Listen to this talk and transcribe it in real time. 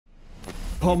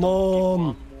Come on.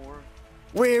 One more.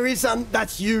 Where is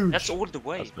that's huge. That's all the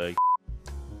way. That's big.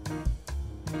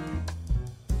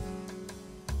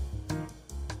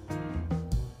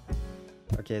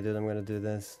 Okay, dude, I'm gonna do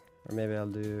this. Or maybe I'll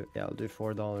do, yeah, I'll do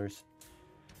 $4.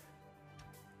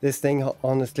 This thing,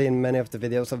 honestly, in many of the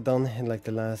videos I've done in like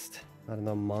the last, I don't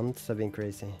know, months, have been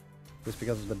crazy. Just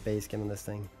because of the base game on this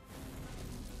thing.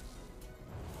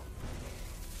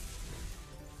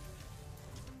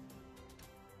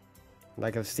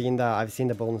 Like I've seen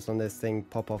the bonus on this thing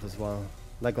pop off as well.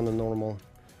 Like on the normal.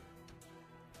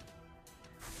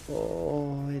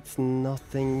 Oh, it's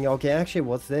nothing. Okay, actually,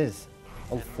 what's this?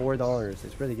 On $4.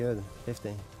 It's really good.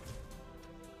 50.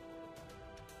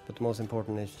 But the most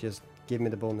important is just give me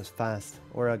the bonus fast.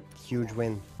 Or a huge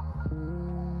win.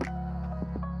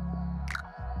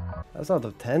 That's out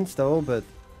of 10s though, but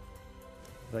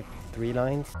like 3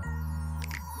 lines.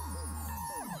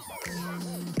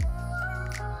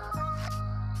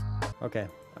 Okay,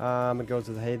 I'm gonna go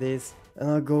to the Hades. And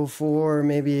I'll go for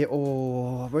maybe,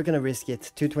 oh, we're gonna risk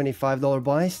it. $225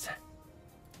 buys.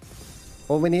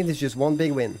 All we need is just one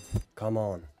big win. Come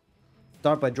on.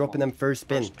 Start by dropping them first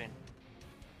spin. First spin.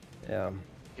 Yeah.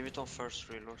 Give it on first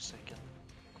reel or second.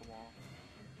 Come on.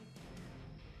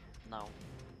 Now.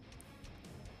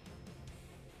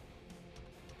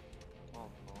 Oh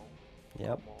no.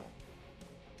 Yep. Come on.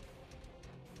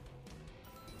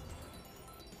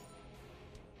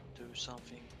 Do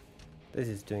something. This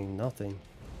is doing nothing.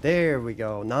 There we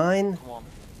go. 9. Come on.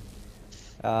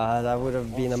 That would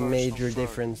have been a first, major on third.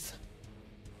 difference.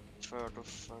 Third or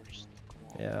first.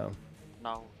 Come on. Yeah.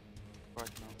 Now. Right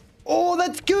now. Oh,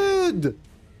 that's good!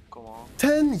 Come on.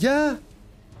 10, yeah!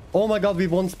 Oh my god, we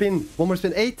have one spin. One more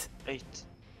spin. 8. 8.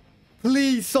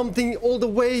 Please, something all the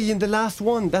way in the last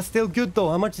one. That's still good though.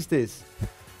 How much is this?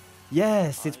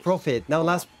 Yes, it's Nice. profit. Now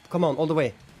last, come on, all the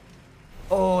way.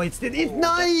 Oh, it's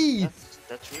nice!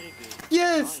 That's really good.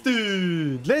 Yes, Nice.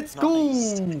 dude! Let's Nice.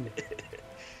 go!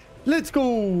 Let's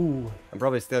go! I'm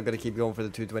probably still gonna keep going for the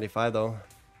 225 though.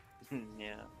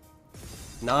 Yeah.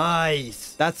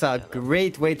 Nice! That's a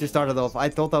great way to start it off. I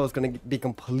thought I was gonna be I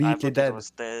completely thought dead. it was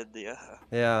dead, yeah.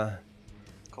 Yeah.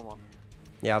 Come on.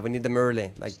 Yeah, we need them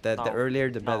early. Like the Now.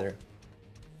 earlier the Now. better.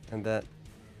 And that,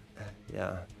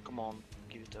 yeah. Come on.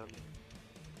 Give it early.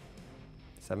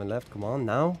 7 left, come on,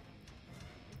 now.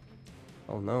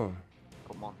 Oh no.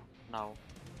 Come on. Now.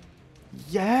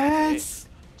 Yes!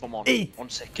 Come on. 8! 1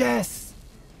 second. Yes!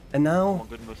 And Come now, on,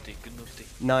 good multi. Good multi.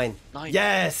 9. 9.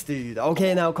 Yes, dude! Okay,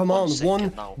 on. now, come 1 on.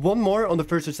 second now. One more on the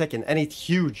first or second, and it's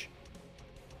huge.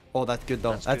 Oh, that's good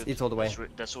though. That's good. it's all the way.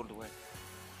 That's all the way.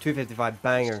 255,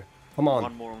 banger. Come on.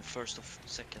 One more on first of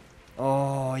second.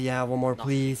 Oh, yeah, one more, No,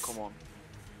 please. Come on.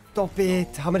 Stop it.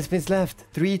 No. How many spins left?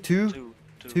 3, 2?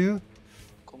 2?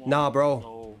 Come on. Nah, bro.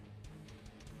 No.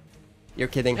 You're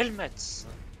kidding. Helmets.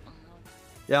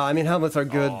 Yeah, I mean, helmets are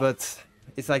good, Oh. but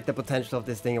it's like the potential of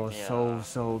this thing was Yeah.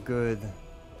 so good.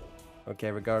 Okay,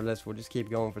 regardless, we'll just keep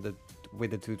going for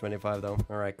with the 225 though.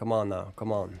 All right, come on now,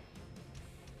 come on.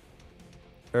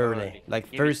 Early,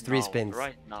 like Give first it 3 now, spins.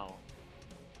 Right now.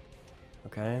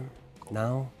 Okay, Come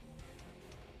now.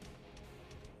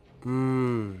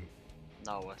 Hmm.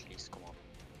 Now at least. Come on.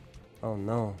 Oh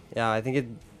no. Yeah, I think it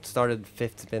started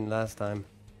 5th spin last time.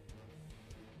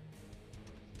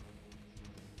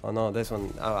 Oh no, this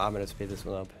one. Oh, I'm gonna speed this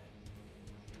one up.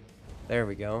 There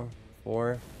we go.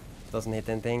 4. Doesn't hit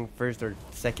anything. First or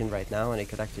second right now, and it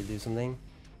could actually do something.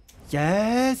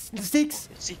 Yes! The 6!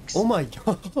 It's 6. Oh my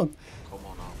god! Come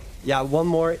on now. Yeah, one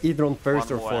more either on first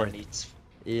One or more fourth. and it's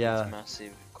Yeah.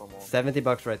 massive. Come on. 70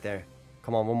 bucks right there.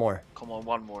 Come on, one more. Come on,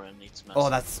 one more and it's massive. Oh,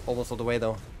 that's almost all the way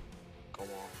though. Come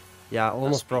on. Yeah,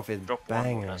 almost Last profit. drop one more,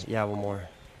 Banger. last Yeah, one more.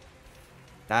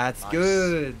 That's Nice.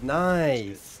 good.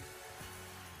 Nice.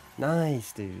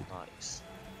 Nice, dude. Nice.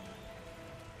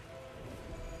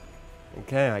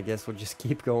 Okay, I guess we'll just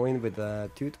keep going with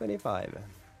 225.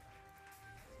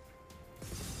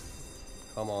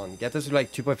 Come on, get us to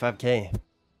like 2.5k.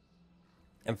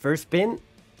 And first spin,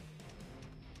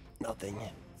 nothing.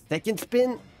 Second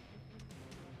spin,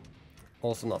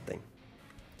 also nothing.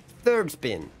 Third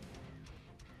spin,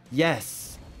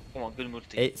 yes. Come on, good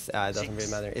multi. It doesn't really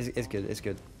 6. matter. It's good. It's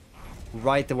good.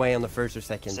 Right away on the first or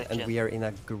second, and Second. we are in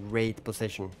a great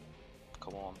position.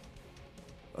 Come on.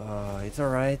 It's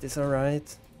alright. It's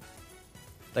alright.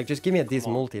 Like, just give me a decent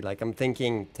on. multi. Like, I'm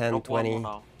thinking 10, Drop one 20. more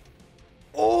now.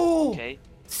 Oh! Okay.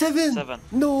 7! 7.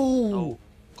 No! No.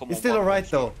 Come It's on, still one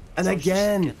alright more. though. And First or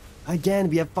again, second. again,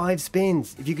 we have 5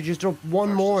 spins. If you could just drop one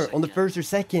First or more on the second. first or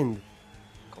second.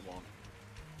 Come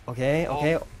on. Okay, Oh.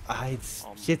 okay. It's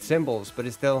shit symbols, but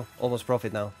it's still almost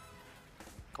profit now.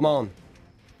 Come on.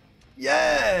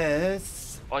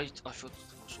 Yes! I thought it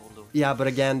was all the way. Yeah, but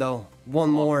again though, one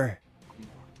more.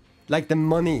 Like the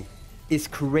money is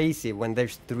crazy when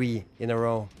there's 3 in a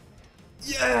row.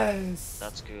 Yes!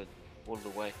 That's good. All the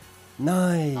way.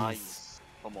 Nice. Nice.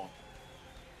 Come on.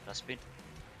 That's spin.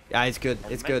 Yeah, it's good.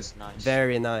 And It's good. nice.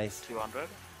 Very nice. 200.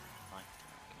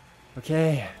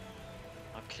 Okay.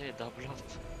 Okay, double up.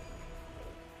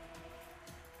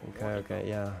 Okay,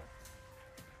 yeah.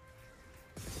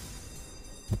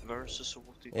 Versus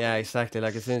what you Yeah, exactly.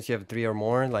 Like as soon as you have 3 or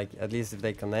more, like at least if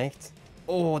they connect.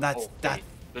 Oh, that's Okay.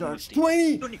 that's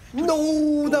 20! 20.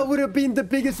 No, that would have been the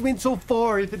biggest win so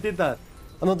far if it did that.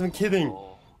 I'm not even kidding.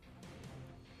 Oh.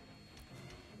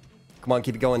 Come on,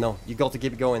 keep it going now. You got to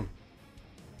keep it going.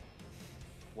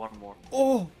 One more.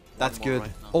 Oh, that's One more good.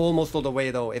 right now. Almost all the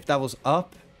way though. If that was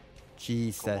up, Come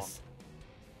Jesus.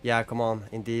 Yeah, come on,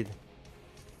 indeed.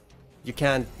 You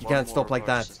can't stop more like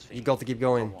that. versus You three. got to keep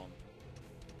going. Come on.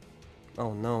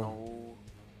 Oh no. No.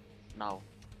 Now.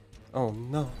 Oh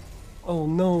no. Oh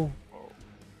no. Oh.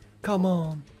 Come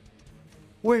on.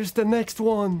 Where's the next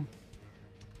one?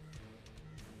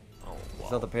 Oh, wow.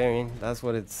 It's not appearing. That's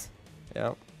what it's.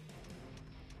 Yeah.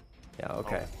 Yeah,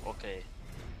 okay. Oh, okay.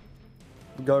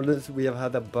 Regardless, we have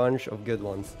had a bunch of good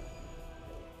ones.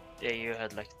 Yeah, you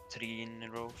had like 3 in a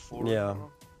row, 4 Yeah. in a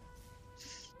row.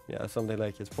 Yeah, something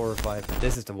like it's 4 or 5.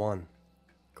 This is the one.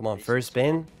 Come on, This first is the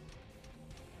spin.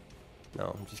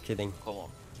 No, I'm just kidding. Come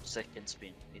on. Second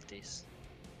spin. It is.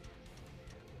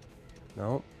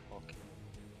 No. Okay.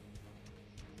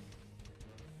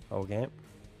 Okay.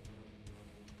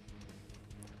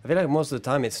 I feel like most of the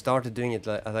time it started doing it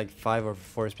like, at like 5 or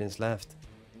 4 spins left.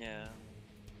 Yeah.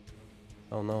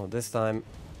 Oh no, this time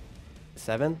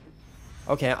 7?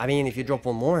 Okay, I mean if you drop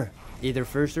one more, either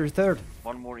first or third.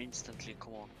 One more instantly.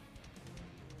 Come on.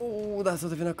 Oh, that's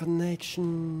not even a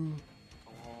connection.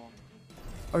 Come on.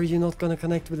 Are you not gonna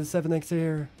connect with the 7x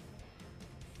here?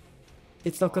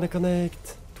 It's not gonna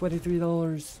connect.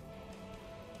 $23.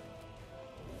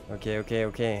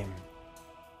 Okay.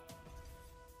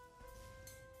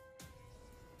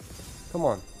 Come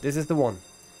on, this is the one.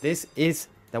 This is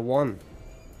the one.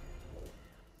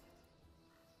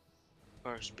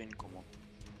 First spin. Come on.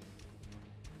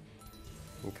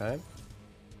 Okay.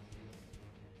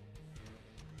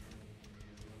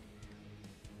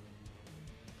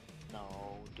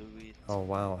 No, do it. Oh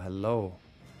wow, hello.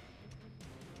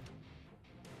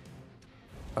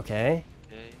 Okay.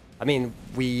 Okay. I mean,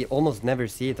 we almost never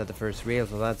see it at the first reel,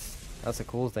 so that's a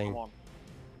cool thing. Come on.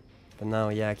 But now,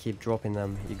 yeah, keep dropping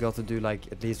them. You got to do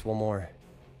like at least one more.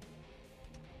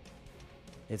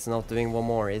 It's not doing one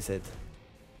more, is it?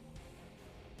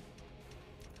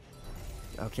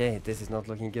 Okay, this is not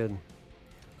looking good.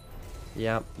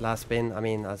 Yeah, last spin. I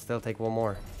mean, I'll still take one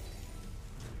more.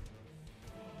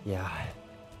 Yeah.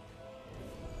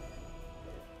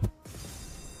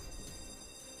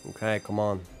 Okay, come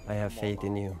on. I have faith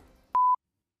in you.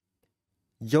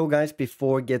 Yo guys,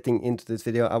 before getting into this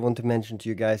video, I want to mention to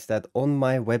you guys that on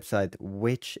my website,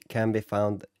 which can be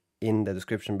found in the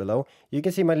description below, you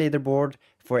can see my leaderboard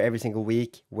for every single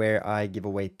week where I give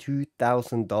away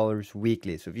 $2,000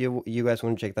 weekly. So if you guys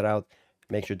want to check that out,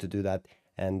 make sure to do that.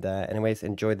 And anyways,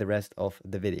 enjoy the rest of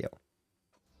the video.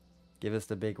 Give us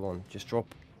the big one. Just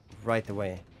drop right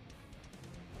away.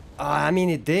 I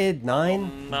mean, it did.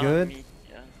 9. Good.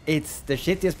 Yeah. It's the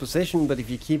shittiest position, but if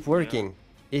you keep working,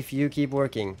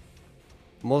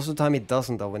 most of the time it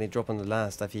doesn't though when it drop on the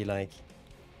last, I feel like.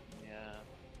 Yeah.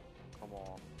 Come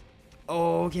on.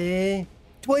 Okay.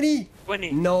 20!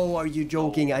 20. No, are you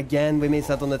joking? Oh. Again, we missed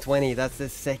out on the 20. That's the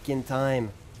second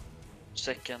time.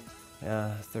 Second.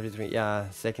 Yeah, 33. Yeah,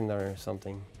 second or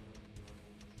something.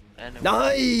 Anyway.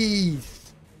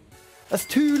 Nice! That's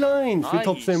 2 lines with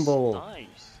top symbol. Nice.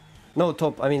 No,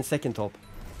 top. I mean second top.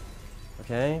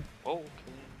 Okay. Okay.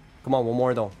 Come on, one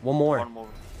more though. One more. One more.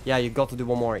 Yeah, you got to do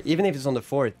one more. Even if it's on the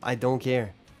 4th, I don't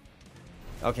care.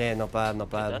 Okay, not bad, not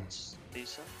bad. That's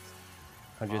decent.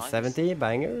 170,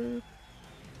 banger.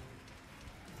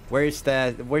 Where's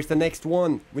the next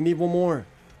one? We need one more.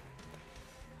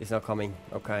 It's not coming.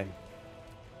 Okay.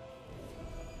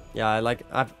 Yeah,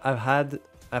 I've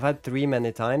had 3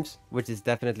 many times, which is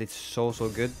definitely so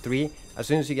good. 3. As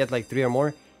soon as you get like 3 or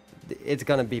more, it's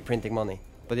gonna be printing money.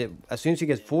 But as soon as you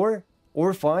get 4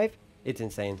 or 5, it's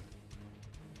insane.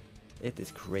 It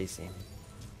is crazy.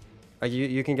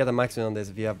 You can get a max win on this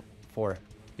if you have 4.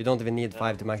 You don't even need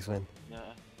 5 to max win. Yeah.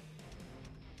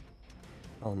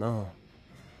 Oh no.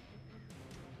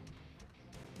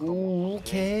 Good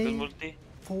Okay. multi.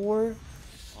 4.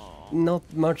 Oh. Not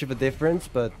much of a difference,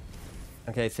 but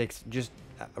okay, 6. Just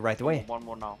right away. One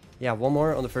more now. Yeah, one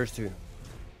more on the first 2.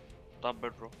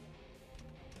 Double bro.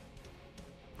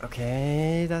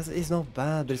 Okay, it's not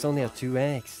bad, but it's only a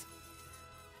 2x.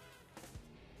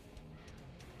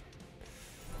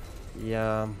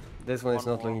 Yeah, this one is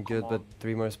not looking good, but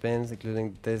 3 more spins,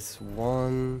 including this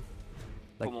one.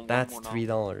 Like, that's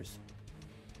 $3.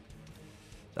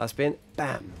 Last spin,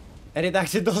 bam! And it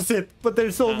actually does it, but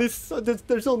there's only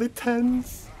there's only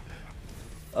 10s.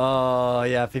 Oh,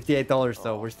 yeah, $58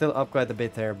 though. We're still up quite a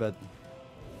bit here, but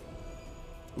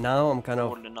now I'm kind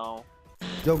of...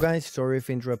 So guys, sorry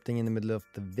for interrupting in the middle of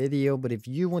the video, but if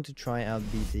you want to try out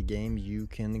BC Game, you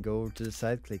can go to the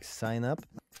site, click sign up,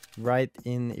 write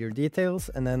in your details,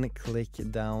 and then click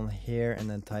down here and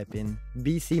then type in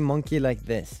BC Monkey like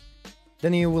this.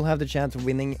 Then you will have the chance of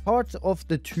winning part of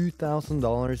the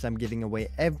 $2,000 I'm giving away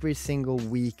every single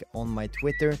week on my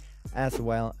Twitter, as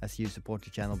well as you support the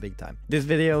channel big time. This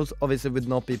videos obviously would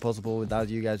not be possible without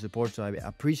you guys' support, so I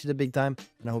appreciate it big time,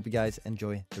 and I hope you guys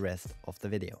enjoy the rest of the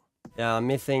video. Yeah, I'm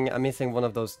missing one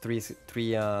of those three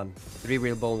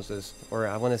real bonuses, or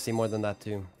I want to see more than that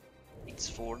too. It's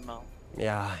 4 now.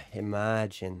 Yeah,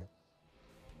 imagine.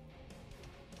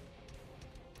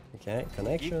 Okay,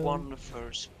 connection. Give one the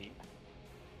first spin,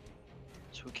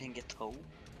 so we can get home.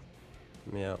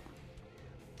 Yeah.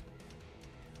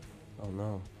 Oh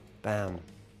no. Bam.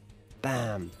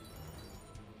 Bam.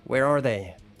 Where are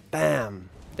they? Bam.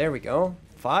 There we go.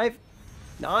 5.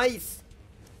 Nice.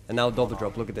 And now double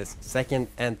drop. Look at this. Second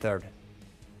and third.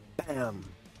 Bam.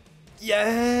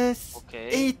 Yes. Okay.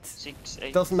 8. 6,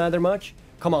 8. Doesn't matter much.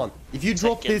 Come on. If you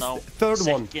drop this third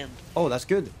one. Oh, that's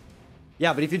good.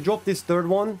 Yeah, but if you drop this third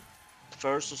one.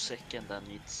 First or second, then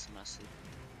it's massive.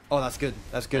 Oh, that's good.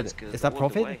 That's good. That's good. Is that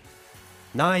profit?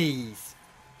 Nice.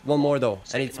 One more though,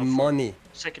 and it's money.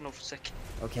 Second of second.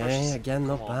 Okay, again,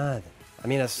 not bad. I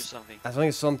mean, as long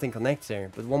as something connects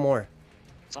here, but one more.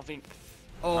 Something.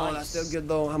 Oh, nice. That's still good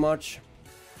though. How much?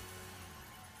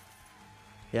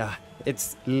 Yeah,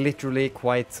 it's literally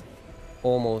quite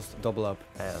almost double up.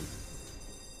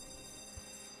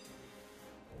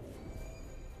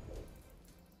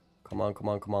 Come on, come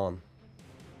on, come on.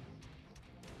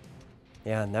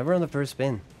 Yeah, never on the first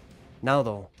spin. Now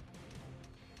though.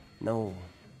 No.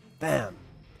 Bam.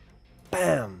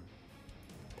 Bam.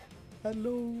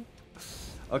 Hello.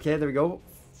 Okay, there we go.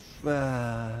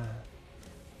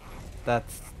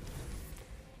 That's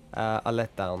a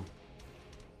letdown.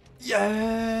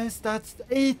 Yes, that's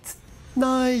 8.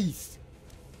 Nice.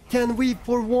 Can we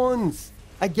for once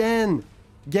again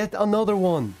get another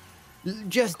one?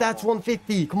 Just that's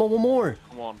 150. Come on, one more.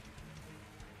 Come on.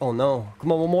 Oh no.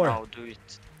 Come on, one more. No, do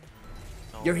it.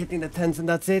 No. You're hitting the 10s and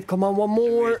that's it. Come on, one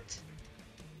more.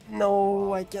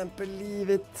 No, I can't believe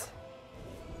it.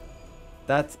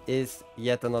 That is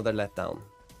yet another letdown.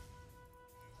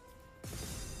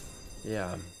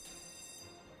 Yeah.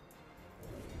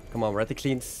 Come on, we're at the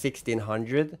clean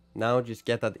 1600. Now just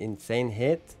get that insane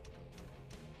hit.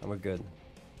 And we're good.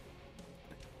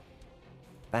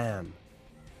 Bam.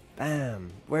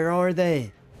 Bam. Where are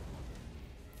they?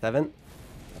 7.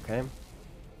 Okay.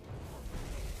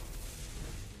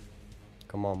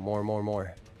 Come on, more, more,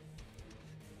 more.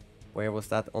 Where was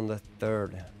that on the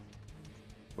third?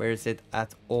 Where is it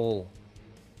at all?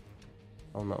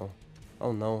 Oh no.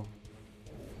 Oh no.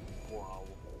 Wow.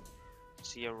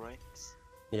 See your right?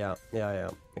 Yeah, yeah, yeah,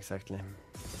 exactly.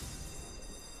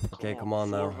 Okay, come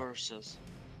on now. Versus.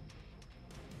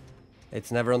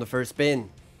 It's never on the first spin.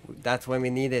 That's when we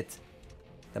need it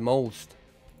the most.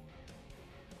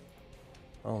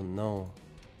 Oh no.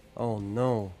 Oh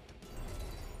no.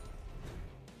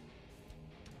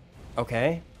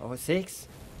 Okay, oh, 6.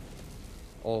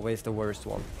 Always the worst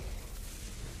one.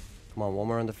 Come on, one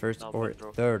more on the first or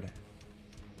third.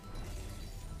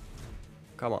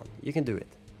 Come on, you can do it.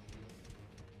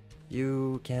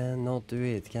 You cannot do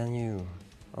it, can you?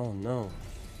 Oh no.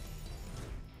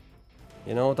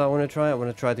 You know what I want to try? I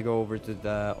want to try to go over to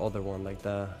the other one, like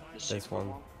this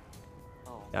one.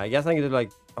 Oh. Yeah, I guess I can do like...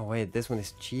 Oh wait, this one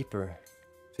is cheaper.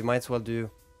 So we might as well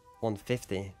do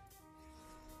 150.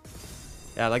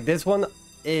 Yeah, like this one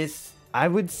is, I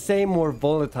would say, more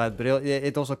volatile, but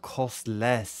it also costs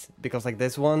less. Because like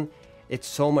this one, it's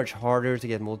so much harder to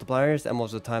get multipliers, and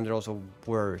most of the time they're also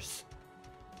worse.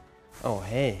 Oh,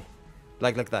 hey.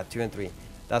 Like that, 2 and 3.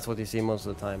 That's what you see most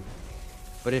of the time.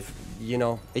 But if, you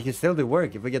know, it can still do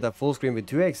work. If we get a full screen with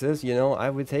 2 X's, you know, I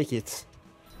would take it.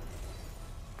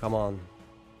 Come on.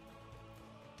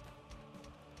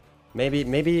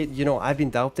 Maybe, you know, I've been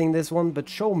doubting this one, but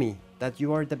show me that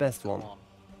you are the best one.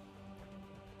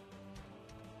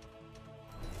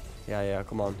 Yeah,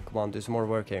 come on, do some more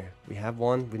work here. We have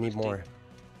one, we need more.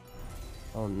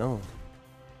 Oh no.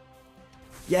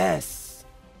 Yes!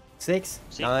 6?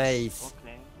 Nice.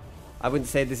 Okay. I wouldn't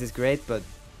say this is great, but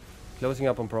closing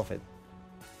up on profit.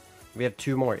 We have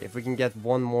 2 more. If we can get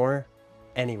 1 more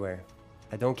anywhere.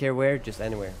 I don't care where, just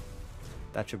anywhere.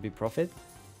 That should be profit.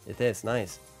 It is,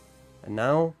 nice. And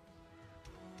now,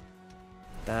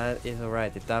 that is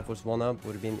alright. If that was 1 up,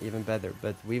 would have been even better.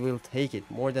 But we will take it.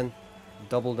 More than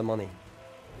double the money.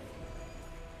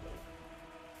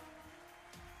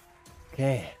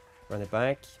 Okay, run it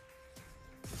back.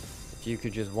 If you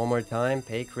could just one more time,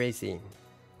 pay crazy.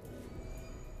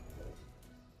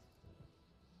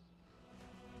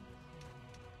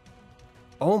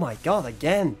 Oh my god,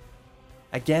 again!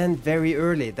 Again, very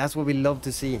early. That's what we love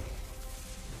to see.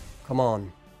 Come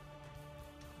on.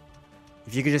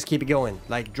 If you could just keep it going.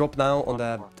 Like, drop now on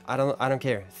the... I don't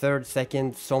care. 3rd,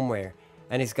 2nd, somewhere.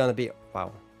 And it's gonna be...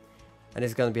 Wow. And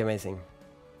it's gonna be amazing.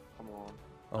 Come on.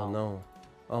 Oh no.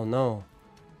 Oh no.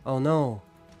 Oh no.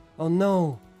 Oh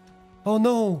no. Oh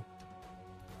no.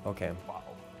 Okay. Wow.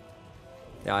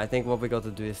 Yeah, I think what we got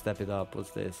to do is step it up.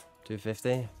 What's this?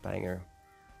 250? Banger.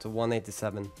 To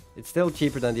 187. It's still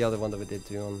cheaper than the other one that we did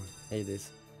too on Hades.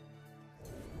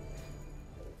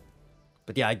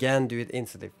 But yeah, again, do it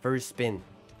instantly. First spin.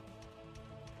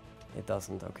 It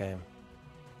doesn't, okay.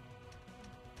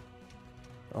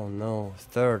 Oh no,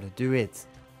 3rd, do it.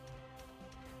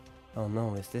 Oh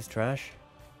no, is this trash?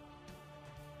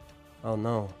 Oh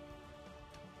no.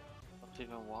 Not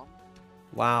even 1.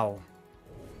 Wow.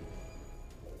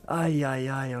 Ay, ay,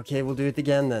 ay. Okay, we'll do it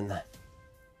again then.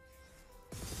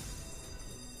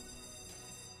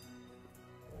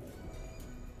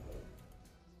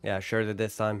 Yeah, surely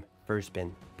this time. First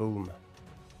spin. Boom.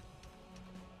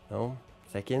 No.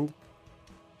 2nd.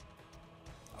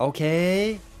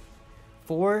 Okay.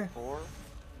 4. 4.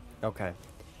 Okay.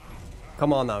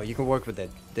 Come on now. You can work with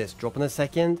it. This. Drop in a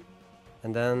 2nd.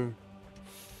 And then...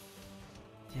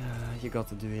 Yeah, you got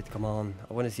to do it. Come on.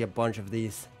 I want to see a bunch of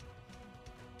these.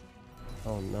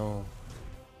 Oh no.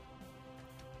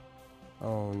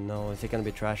 Oh no. Is it going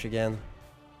to be trash again?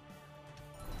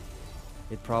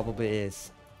 It probably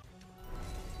is.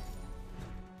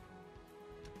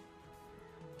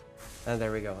 And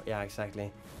there we go. Yeah,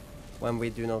 exactly. When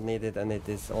we do not need it and it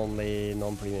is only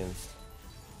non-premiums.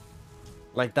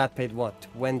 Like that paid what?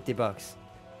 20 bucks.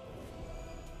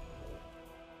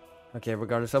 Okay,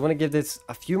 regardless, I want to give this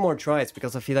a few more tries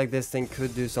because I feel like this thing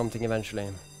could do something eventually.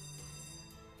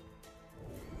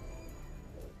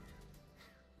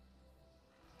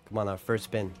 Come on now, first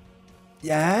spin.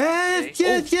 Yes! Okay.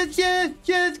 Yes, yes, yes,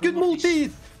 yes! Good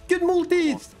multis! Good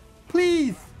multis!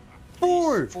 Please!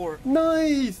 4! 4.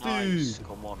 Nice, dude! Nice.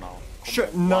 Come on now. Come Sure,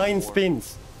 on, 9 more.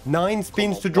 spins. 9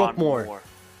 spins Come to on, drop one more.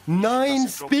 If it 9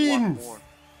 doesn't drop one spins! more.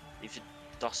 If it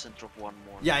doesn't drop 1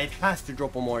 more. Yeah, it has to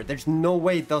drop one more. There's no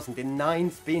way it doesn't in 9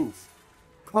 spins.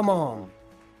 Come on.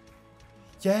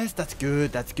 Yes, that's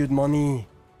good. That's good money.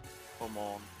 Come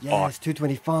on. Yes,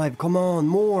 225. Come on,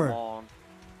 more. Come on.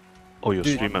 Oh, you're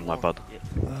Dude. streaming, my bad.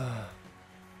 Yeah.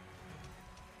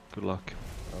 Good luck.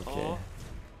 Okay. Oh.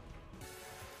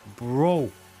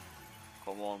 Bro.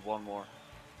 Come on, 1 more.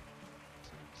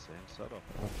 Same setup.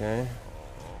 Okay.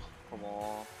 Oh, come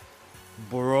on.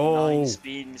 Bro. 9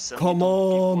 spins and Come you don't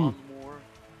give on. 1 more.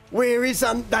 Where is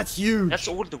that's huge. That's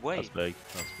all the way. That's big.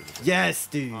 That's really big. Yes,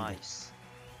 dude. Nice.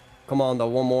 Come on, though.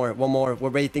 One more. One more. We're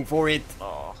waiting for it.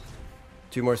 Oh,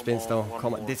 2 more Come spins, on, though. one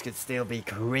Come on. more. This could still be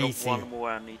drop crazy. 1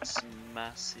 more and it's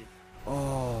massive.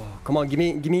 Oh, come on. Give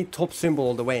me top symbol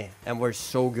all the way. And we're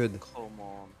so good. Come on.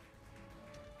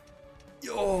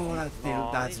 Oh,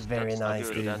 that's very That's not nice,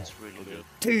 good, dude. That's really good.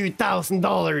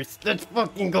 $2,000. Let's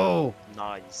fucking go.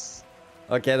 Nice.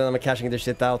 Okay, then I'm cashing this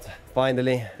shit out.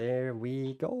 Finally. There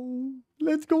we go.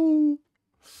 Let's go.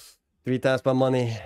 3 times my money.